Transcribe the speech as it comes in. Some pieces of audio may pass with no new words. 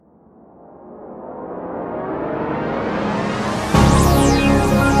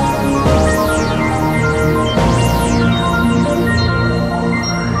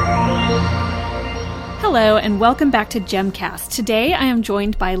Hello, and welcome back to GemCast. Today, I am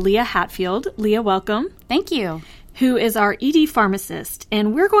joined by Leah Hatfield. Leah, welcome. Thank you. Who is our ED pharmacist,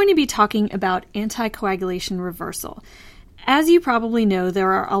 and we're going to be talking about anticoagulation reversal. As you probably know,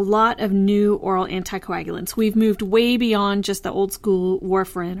 there are a lot of new oral anticoagulants. We've moved way beyond just the old school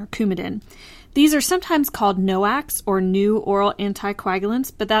warfarin or Coumadin. These are sometimes called NOACs, or new oral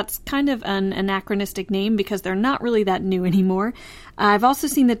anticoagulants, but that's kind of an anachronistic name because they're not really that new anymore. I've also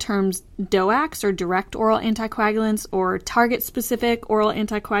seen the terms DOACs, or direct oral anticoagulants, or target-specific oral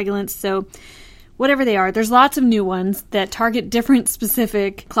anticoagulants, so whatever they are, there's lots of new ones that target different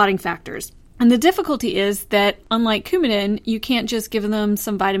specific clotting factors. And the difficulty is that, unlike Coumadin, you can't just give them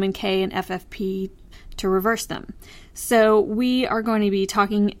some vitamin K and FFP to reverse them. So we are going to be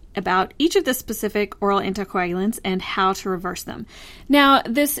talking about each of the specific oral anticoagulants and how to reverse them. Now,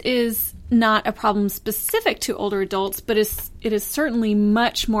 this is not a problem specific to older adults, but it is certainly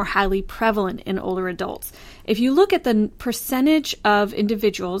much more highly prevalent in older adults. If you look at the percentage of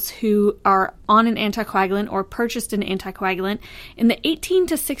individuals who are on an anticoagulant or purchased an anticoagulant, in the 18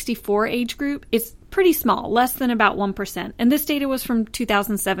 to 64 age group, it's pretty small, less than about 1%. And this data was from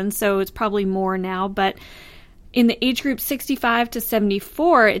 2007, so it's probably more now, but in the age group 65 to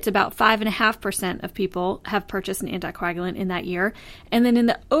 74, it's about 5.5% of people have purchased an anticoagulant in that year. And then in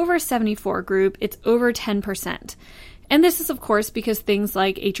the over 74 group, it's over 10%. And this is, of course, because things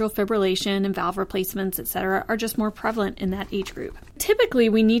like atrial fibrillation and valve replacements, etc., are just more prevalent in that age group. Typically,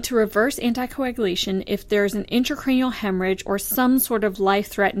 we need to reverse anticoagulation if there's an intracranial hemorrhage or some sort of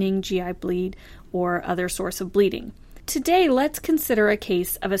life-threatening GI bleed or other source of bleeding. Today, let's consider a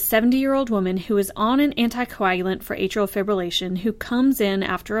case of a 70-year-old woman who is on an anticoagulant for atrial fibrillation who comes in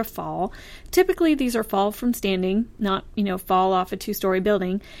after a fall. Typically, these are fall from standing, not, fall off a 2-story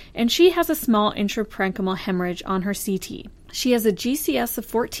building, and she has a small intraparenchymal hemorrhage on her CT. She has a GCS of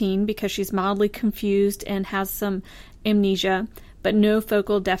 14 because she's mildly confused and has some amnesia, but no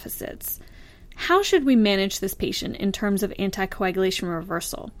focal deficits. How should we manage this patient in terms of anticoagulation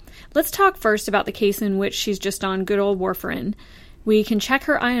reversal? Let's talk first about the case in which she's just on good old warfarin. We can check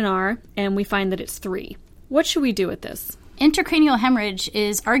her INR, and we find that it's 3. What should we do with this? Intracranial hemorrhage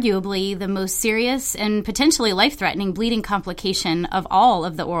is arguably the most serious and potentially life-threatening bleeding complication of all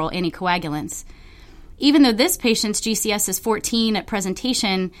of the oral anticoagulants. Even though this patient's GCS is 14 at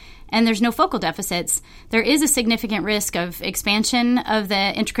presentation and there's no focal deficits, there is a significant risk of expansion of the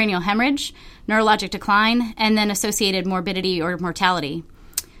intracranial hemorrhage, neurologic decline, and then associated morbidity or mortality.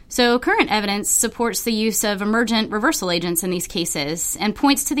 So current evidence supports the use of emergent reversal agents in these cases and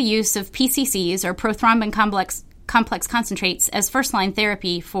points to the use of PCCs, or prothrombin complex concentrates, as first-line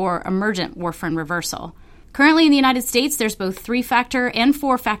therapy for emergent warfarin reversal. Currently in the United States, there's both 3-factor and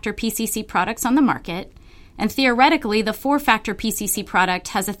 4-factor PCC products on the market, and theoretically, the 4-factor PCC product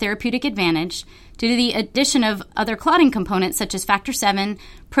has a therapeutic advantage due to the addition of other clotting components such as factor VII,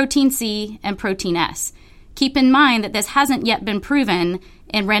 protein C, and protein S. Keep in mind that this hasn't yet been proven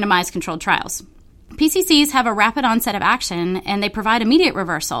in randomized controlled trials. PCCs have a rapid onset of action, and they provide immediate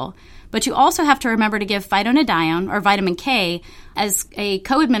reversal, but you also have to remember to give phytonadione, or vitamin K, as a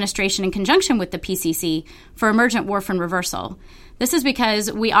co-administration in conjunction with the PCC for emergent warfarin reversal. This is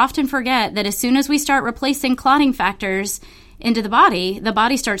because we often forget that as soon as we start replacing clotting factors into the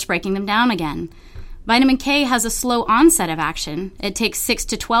body starts breaking them down again. Vitamin K has a slow onset of action. It takes 6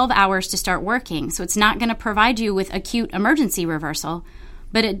 to 12 hours to start working, so it's not going to provide you with acute emergency reversal,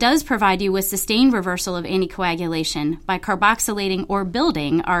 but it does provide you with sustained reversal of anticoagulation by carboxylating or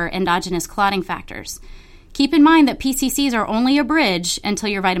building our endogenous clotting factors. Keep in mind that PCCs are only a bridge until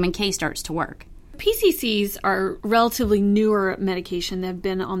your vitamin K starts to work. PCCs are relatively newer medication that have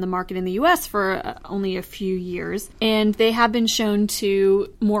been on the market in the U.S. for only a few years, and they have been shown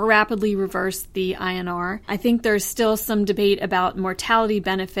to more rapidly reverse the INR. I think there's still some debate about mortality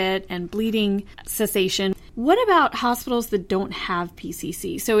benefit and bleeding cessation. What about hospitals that don't have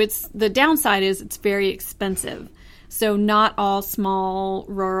PCC? So the downside is it's very expensive. So not all small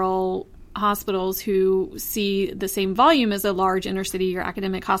rural hospitals who see the same volume as a large inner city or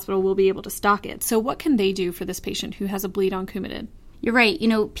academic hospital will be able to stock it. So what can they do for this patient who has a bleed on Coumadin? You're right.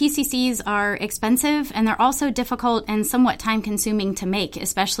 PCCs are expensive, and they're also difficult and somewhat time-consuming to make,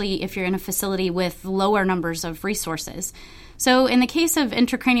 especially if you're in a facility with lower numbers of resources. So in the case of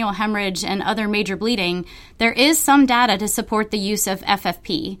intracranial hemorrhage and other major bleeding, there is some data to support the use of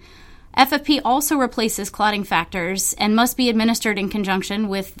FFP. FFP also replaces clotting factors and must be administered in conjunction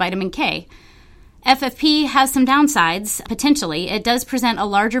with vitamin K. FFP has some downsides, potentially. It does present a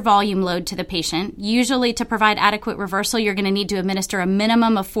larger volume load to the patient. Usually, to provide adequate reversal, you're going to need to administer a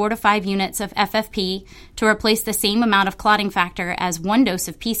minimum of 4 to 5 units of FFP to replace the same amount of clotting factor as 1 dose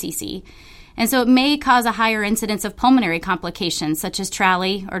of PCC. and so it may cause a higher incidence of pulmonary complications such as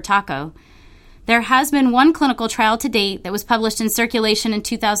TRALI or TACO. There has been one clinical trial to date that was published in Circulation in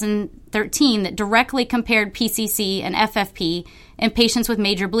 2013 that directly compared PCC and FFP in patients with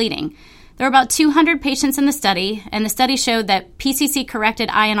major bleeding. There were about 200 patients in the study, and the study showed that PCC corrected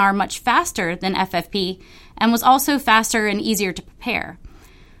INR much faster than FFP and was also faster and easier to prepare.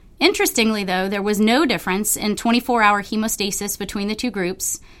 Interestingly, though, there was no difference in 24-hour hemostasis between the two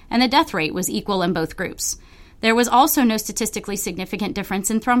groups, and the death rate was equal in both groups. There was also no statistically significant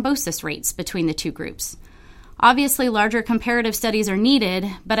difference in thrombosis rates between the two groups. Obviously, larger comparative studies are needed,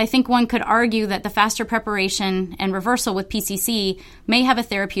 but I think one could argue that the faster preparation and reversal with PCC may have a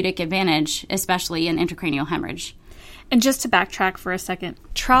therapeutic advantage, especially in intracranial hemorrhage. And just to backtrack for a second,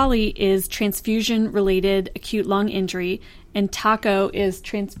 TRALI is transfusion-related acute lung injury, and TACO is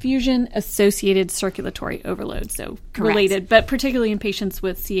transfusion-associated circulatory overload, so Correct. Related, but particularly in patients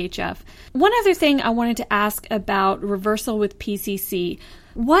with CHF. One other thing I wanted to ask about reversal with PCC.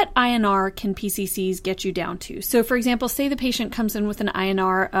 What INR can PCCs get you down to? So, for example, say the patient comes in with an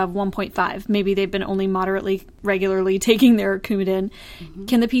INR of 1.5. Maybe they've been only moderately regularly taking their Coumadin. Mm-hmm.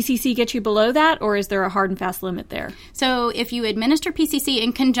 Can the PCC get you below that, or is there a hard and fast limit there? So if you administer PCC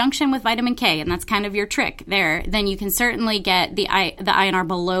in conjunction with vitamin K, and that's kind of your trick there, then you can certainly get the INR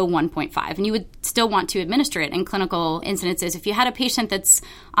below 1.5. And you would still want to administer it in clinical incidences. If you had a patient that's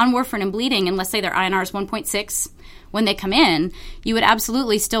on warfarin and bleeding, and let's say their INR is 1.6, when they come in, you would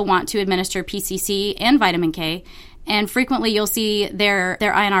absolutely still want to administer PCC and vitamin K, and frequently you'll see their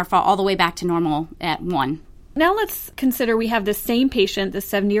INR fall all the way back to normal at 1. Now let's consider we have the same patient, the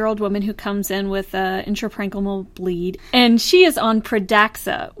 70-year-old woman who comes in with an intraparenchymal bleed, and she is on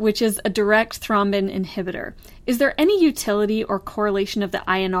Pradaxa, which is a direct thrombin inhibitor. Is there any utility or correlation of the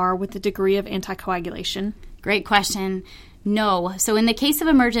INR with the degree of anticoagulation? Great question. No. So in the case of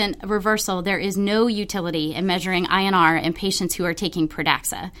emergent reversal, there is no utility in measuring INR in patients who are taking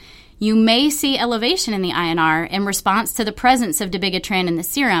Pradaxa. You may see elevation in the INR in response to the presence of dabigatran in the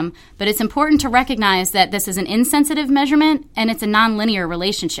serum, but it's important to recognize that this is an insensitive measurement and it's a nonlinear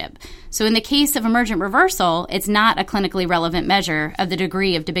relationship. So in the case of emergent reversal, it's not a clinically relevant measure of the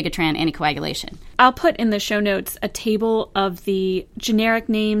degree of dabigatran anticoagulation. I'll put in the show notes a table of the generic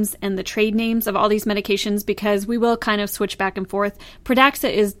names and the trade names of all these medications because we will kind of switch back and forth.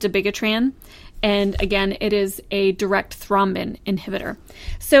 Pradaxa is dabigatran. And again, it is a direct thrombin inhibitor.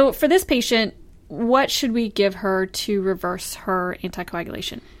 So for this patient, what should we give her to reverse her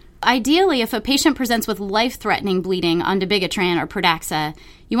anticoagulation? Ideally, if a patient presents with life-threatening bleeding on dabigatran or Pradaxa,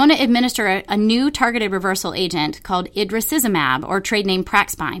 you want to administer a new targeted reversal agent called idrisizumab, or trade name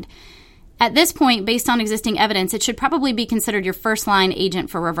Praxbind. At this point, based on existing evidence, it should probably be considered your first-line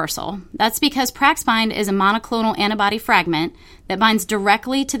agent for reversal. That's because Praxbind is a monoclonal antibody fragment that binds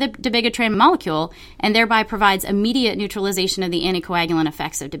directly to the dabigatran molecule and thereby provides immediate neutralization of the anticoagulant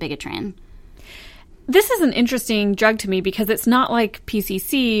effects of dabigatran. This is an interesting drug to me because it's not like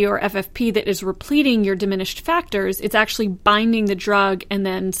PCC or FFP that is repleting your diminished factors. It's actually binding the drug and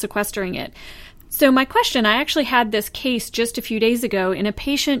then sequestering it. So my question, I actually had this case just a few days ago in a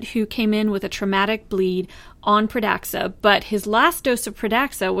patient who came in with a traumatic bleed on Pradaxa, but his last dose of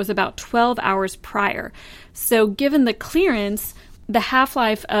Pradaxa was about 12 hours prior. So given the clearance, the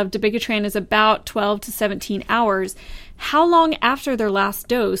half-life of dabigatran is about 12 to 17 hours. How long after their last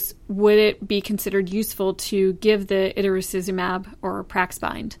dose would it be considered useful to give the idrisizumab or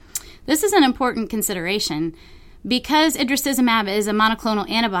Praxbind? This is an important consideration. Because idrisizumab is a monoclonal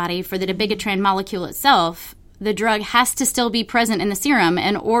antibody for the dabigatran molecule itself, the drug has to still be present in the serum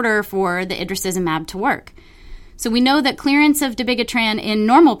in order for the idrisizumab to work. So we know that clearance of dabigatran in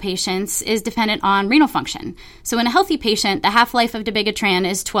normal patients is dependent on renal function. So in a healthy patient, the half-life of dabigatran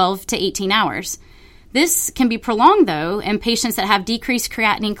is 12 to 18 hours. This can be prolonged, though, in patients that have decreased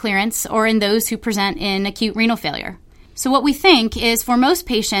creatinine clearance or in those who present in acute renal failure. So what we think is for most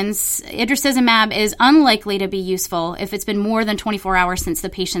patients, idrisizumab is unlikely to be useful if it's been more than 24 hours since the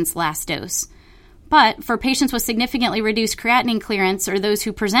patient's last dose. But for patients with significantly reduced creatinine clearance or those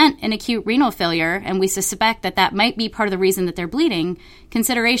who present in acute renal failure, and we suspect that that might be part of the reason that they're bleeding,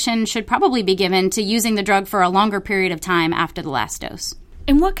 consideration should probably be given to using the drug for a longer period of time after the last dose.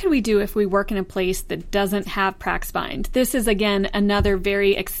 And what could we do if we work in a place that doesn't have Praxbind? This is, again, another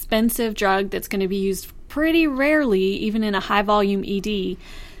very expensive drug that's going to be used pretty rarely, even in a high-volume ED.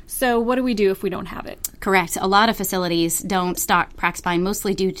 So what do we do if we don't have it? Correct. A lot of facilities don't stock Praxbind,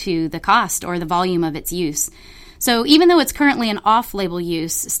 mostly due to the cost or the volume of its use. So even though it's currently an off-label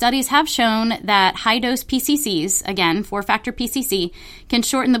use, studies have shown that high-dose PCCs, again, 4-factor PCC, can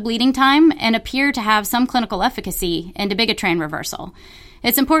shorten the bleeding time and appear to have some clinical efficacy in dabigatran reversal.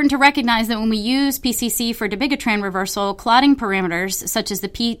 It's important to recognize that when we use PCC for dabigatran reversal, clotting parameters such as the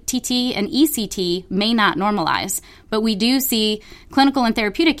PTT and ECT may not normalize, but we do see clinical and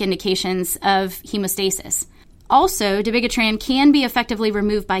therapeutic indications of hemostasis. Also, dabigatran can be effectively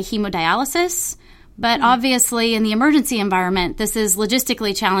removed by hemodialysis, but obviously in the emergency environment, this is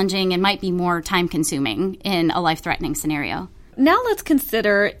logistically challenging and might be more time-consuming in a life-threatening scenario. Now let's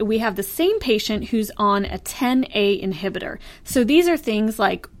consider we have the same patient who's on a 10A inhibitor. So these are things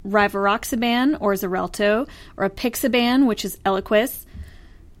like rivaroxaban or Xarelto, or apixaban, which is Eliquis.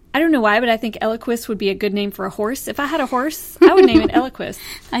 I don't know why, but I think Eliquis would be a good name for a horse. If I had a horse, I would name it Eliquis.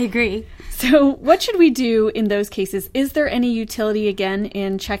 I agree. So what should we do in those cases? Is there any utility, again,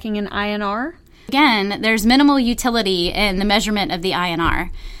 in checking an INR? Again, there's minimal utility in the measurement of the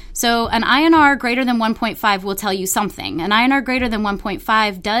INR. So an INR greater than 1.5 will tell you something. An INR greater than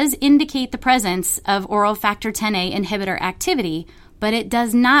 1.5 does indicate the presence of oral factor Xa inhibitor activity, but it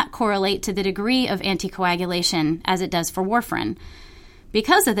does not correlate to the degree of anticoagulation as it does for warfarin.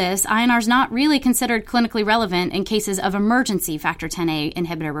 Because of this, INR is not really considered clinically relevant in cases of emergency factor Xa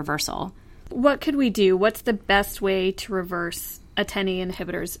inhibitor reversal. What could we do? What's the best way to reverse a 10A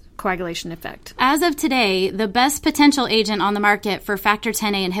inhibitor's coagulation effect? As of today, the best potential agent on the market for factor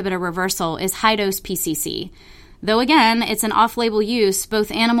Xa inhibitor reversal is high-dose PCC. Though again, it's an off-label use,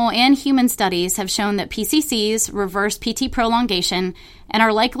 both animal and human studies have shown that PCCs reverse PT prolongation and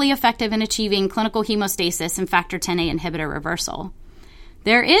are likely effective in achieving clinical hemostasis and factor Xa inhibitor reversal.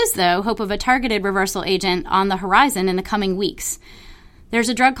 There is, though, hope of a targeted reversal agent on the horizon in the coming weeks. There's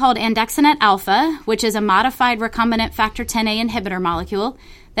a drug called andexanet alpha, which is a modified recombinant factor Xa inhibitor molecule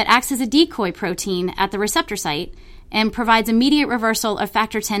that acts as a decoy protein at the receptor site and provides immediate reversal of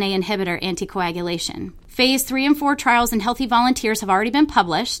factor Xa inhibitor anticoagulation. Phase 3 and 4 trials in healthy volunteers have already been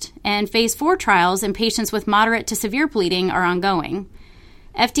published, and Phase 4 trials in patients with moderate to severe bleeding are ongoing.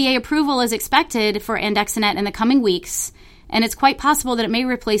 FDA approval is expected for andexanet in the coming weeks, and it's quite possible that it may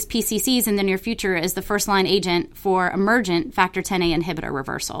replace PCCs in the near future as the first-line agent for emergent factor Xa inhibitor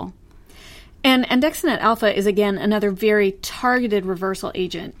reversal. And andexanet alpha is, again, another very targeted reversal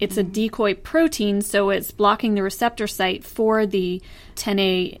agent. It's a decoy protein, so it's blocking the receptor site for the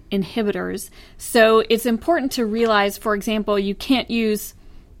 10A inhibitors. So it's important to realize, for example, you can't use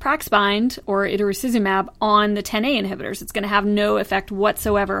Praxbind or itarucizumab on the 10A inhibitors. It's going to have no effect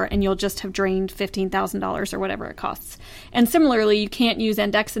whatsoever, and you'll just have drained $15,000 or whatever it costs. And similarly, you can't use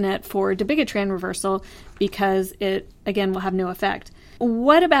andexanet for dabigatran reversal because it, again, will have no effect.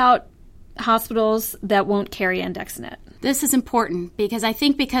 What about hospitals that won't carry andexanet? This is important because I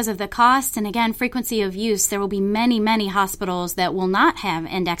think because of the cost and, again, frequency of use, there will be many, many hospitals that will not have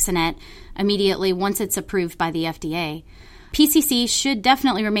andexanet immediately once it's approved by the FDA. PCC should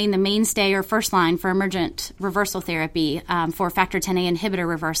definitely remain the mainstay or first line for emergent reversal therapy for factor Xa inhibitor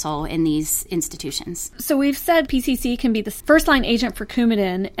reversal in these institutions. So we've said PCC can be the first-line agent for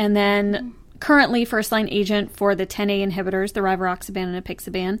Coumadin, and then currently first-line agent for the 10A inhibitors, the rivaroxaban and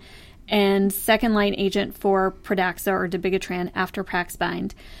apixaban, and second-line agent for Pradaxa or dabigatran after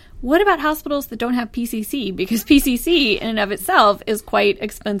Praxbind. What about hospitals that don't have PCC? Because PCC in and of itself is quite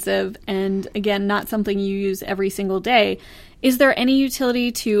expensive and, again, not something you use every single day. Is there any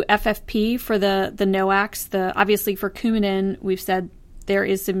utility to FFP for the NOACs? Obviously, for Coumadin, we've said there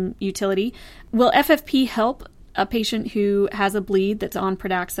is some utility. Will FFP help a patient who has a bleed that's on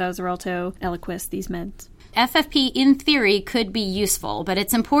Pradaxa, Xarelto, Eliquis, these meds? FFP, in theory, could be useful, but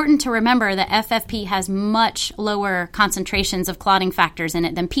it's important to remember that FFP has much lower concentrations of clotting factors in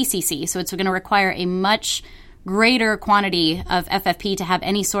it than PCC, so it's going to require a much greater quantity of FFP to have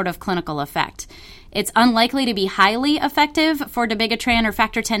any sort of clinical effect. It's unlikely to be highly effective for dabigatran or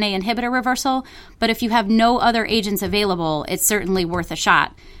factor Xa inhibitor reversal, but if you have no other agents available, it's certainly worth a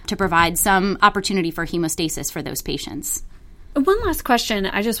shot to provide some opportunity for hemostasis for those patients. One last question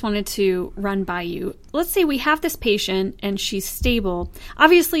I just wanted to run by you. Let's say we have this patient and she's stable.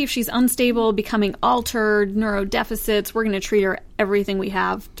 Obviously, if she's unstable, becoming altered, neurodeficits, we're going to treat her everything we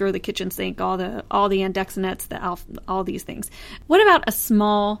have, throw the kitchen sink, all the andexanets, all these things. What about a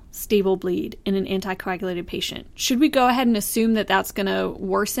small, stable bleed in an anticoagulated patient? Should we go ahead and assume that that's going to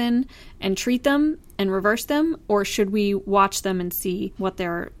worsen and treat them and reverse them, or should we watch them and see what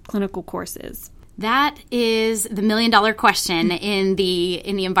their clinical course is? That is the million-dollar question in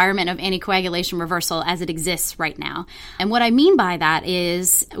the environment of anticoagulation reversal as it exists right now. And what I mean by that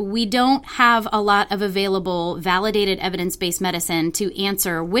is we don't have a lot of available validated evidence-based medicine to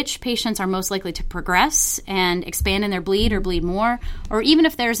answer which patients are most likely to progress and expand in their bleed or bleed more, or even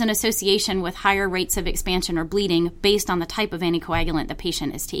if there's an association with higher rates of expansion or bleeding based on the type of anticoagulant the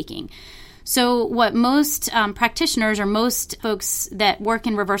patient is taking. So what most practitioners or most folks that work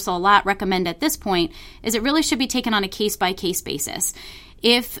in reversal a lot recommend at this point is it really should be taken on a case-by-case basis.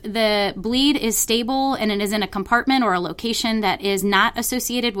 If the bleed is stable and it is in a compartment or a location that is not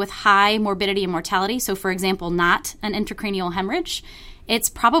associated with high morbidity and mortality, so for example, not an intracranial hemorrhage, it's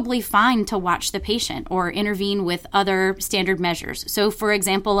probably fine to watch the patient or intervene with other standard measures. So for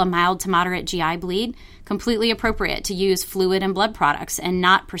example, a mild to moderate GI bleed, completely appropriate to use fluid and blood products and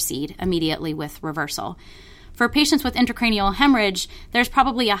not proceed immediately with reversal. For patients with intracranial hemorrhage, there's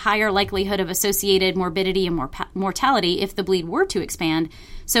probably a higher likelihood of associated morbidity and mortality if the bleed were to expand.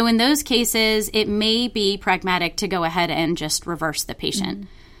 So in those cases, it may be pragmatic to go ahead and just reverse the patient.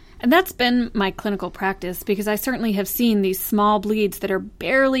 Mm-hmm. And that's been my clinical practice because I certainly have seen these small bleeds that are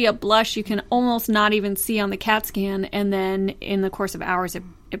barely a blush you can almost not even see on the CAT scan, and then in the course of hours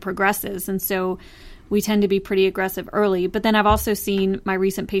it progresses. And so we tend to be pretty aggressive early. But then I've also seen my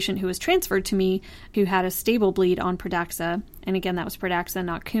recent patient who was transferred to me who had a stable bleed on Pradaxa. And again, that was Pradaxa,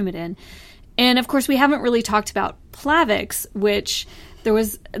 not Coumadin. And of course, we haven't really talked about Plavix, which there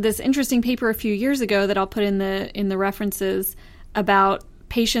was this interesting paper a few years ago that I'll put in the references about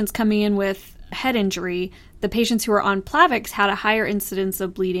patients coming in with head injury. The patients who were on Plavix had a higher incidence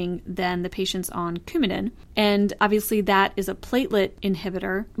of bleeding than the patients on Coumadin. And obviously that is a platelet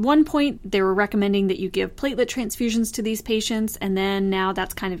inhibitor. One point, they were recommending that you give platelet transfusions to these patients, and then now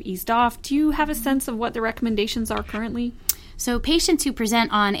that's kind of eased off. Do you have a sense of what the recommendations are currently? So patients who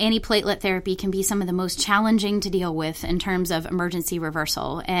present on antiplatelet therapy can be some of the most challenging to deal with in terms of emergency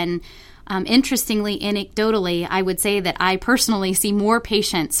reversal. And interestingly, anecdotally, I would say that I personally see more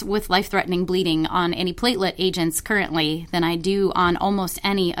patients with life-threatening bleeding on antiplatelet agents currently than I do on almost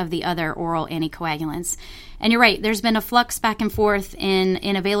any of the other oral anticoagulants. And you're right, there's been a flux back and forth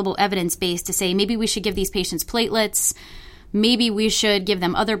in available evidence base to say maybe we should give these patients platelets, maybe we should give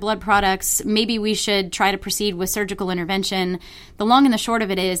them other blood products, maybe we should try to proceed with surgical intervention. The long and the short of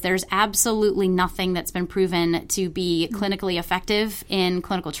it is there's absolutely nothing that's been proven to be clinically effective in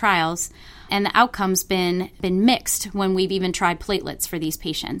clinical trials, and the outcome's been mixed when we've even tried platelets for these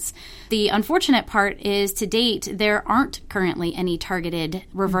patients. The unfortunate part is to date there aren't currently any targeted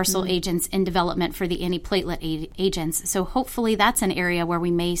reversal agents in development for the antiplatelet agents, so hopefully that's an area where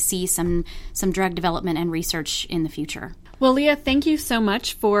we may see some drug development and research in the future. Well, Leah, thank you so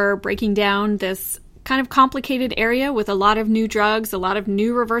much for breaking down this kind of complicated area with a lot of new drugs, a lot of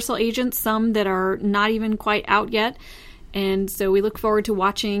new reversal agents, some that are not even quite out yet. And so we look forward to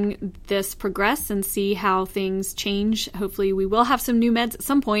watching this progress and see how things change. Hopefully we will have some new meds at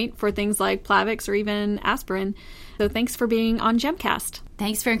some point for things like Plavix or even aspirin. So thanks for being on GEMcast.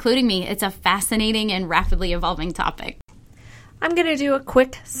 Thanks for including me. It's a fascinating and rapidly evolving topic. I'm going to do a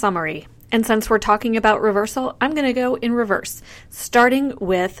quick summary. And since we're talking about reversal, I'm going to go in reverse, starting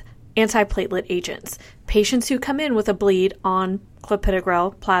with antiplatelet agents. Patients who come in with a bleed on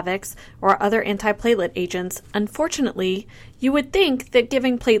clopidogrel, Plavix, or other antiplatelet agents, unfortunately, you would think that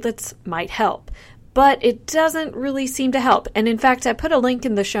giving platelets might help. But it doesn't really seem to help. And in fact, I put a link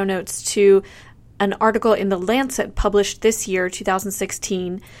in the show notes to an article in The Lancet published this year,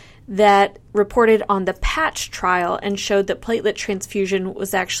 2016, that reported on the PATCH trial and showed that platelet transfusion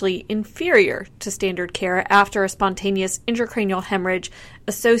was actually inferior to standard care after a spontaneous intracranial hemorrhage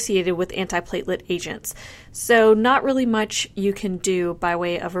associated with antiplatelet agents. So not really much you can do by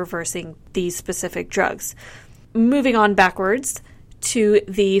way of reversing these specific drugs. Moving on backwards to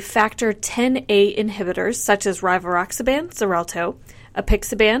the factor Xa inhibitors such as rivaroxaban, Xarelto,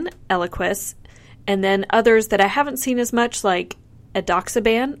 apixaban, Eliquis, and then others that I haven't seen as much like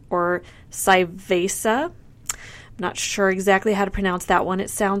edoxaban or Saivasa. I'm not sure exactly how to pronounce that one. It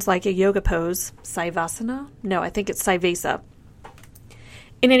sounds like a yoga pose. Saivasana? No, I think it's Saivasa.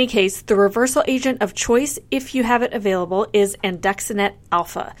 In any case, the reversal agent of choice, if you have it available, is andexanet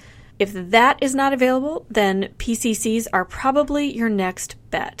alpha. If that is not available, then PCCs are probably your next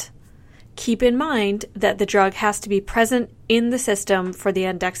bet. Keep in mind that the drug has to be present in the system for the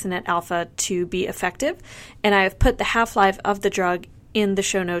andexanet alpha to be effective, and I have put the half-life of the drug in the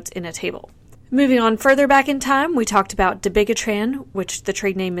show notes in a table. Moving on further back in time, we talked about dabigatran, which the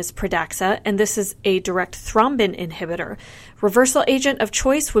trade name is Pradaxa, and this is a direct thrombin inhibitor. Reversal agent of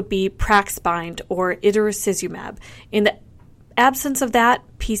choice would be Praxbind or idarucizumab. In the absence of that,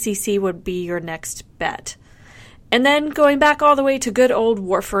 PCC would be your next bet. And then going back all the way to good old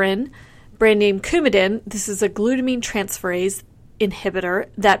warfarin, brand name Coumadin, this is a glutamine transferase inhibitor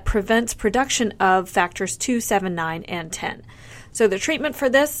that prevents production of factors 2, 7, 9, and 10. So the treatment for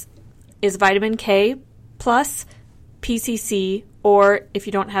this is vitamin K plus PCC or if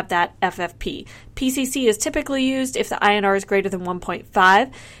you don't have that, FFP. PCC is typically used if the INR is greater than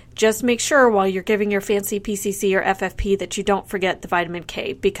 1.5. Just make sure while you're giving your fancy PCC or FFP that you don't forget the vitamin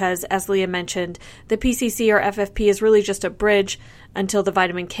K, because as Leah mentioned, the PCC or FFP is really just a bridge until the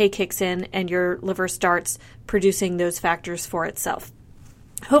vitamin K kicks in and your liver starts producing those factors for itself.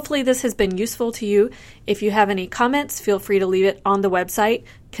 Hopefully this has been useful to you. If you have any comments, feel free to leave it on the website.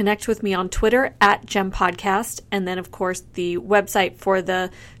 Connect with me on Twitter @GemPodcast. And then, of course, the website for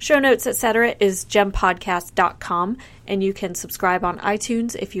the show notes, etc. is gempodcast.com. And you can subscribe on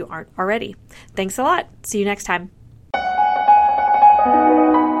iTunes if you aren't already. Thanks a lot. See you next time.